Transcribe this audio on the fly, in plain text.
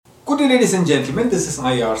Good day, ladies and gentlemen. This is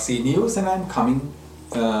IRC News, and I'm coming.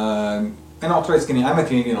 I'm a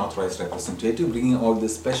Canadian authorized representative, bringing all the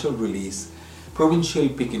special release provincial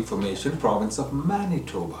PIC information, province of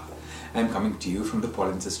Manitoba. I'm coming to you from the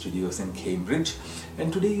Polinsys Studios in Cambridge,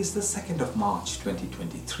 and today is the 2nd of March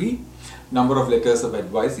 2023. Number of letters of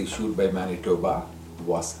advice issued by Manitoba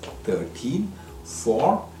was 13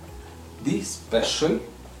 for the special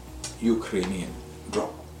Ukrainian draw.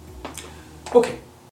 Okay.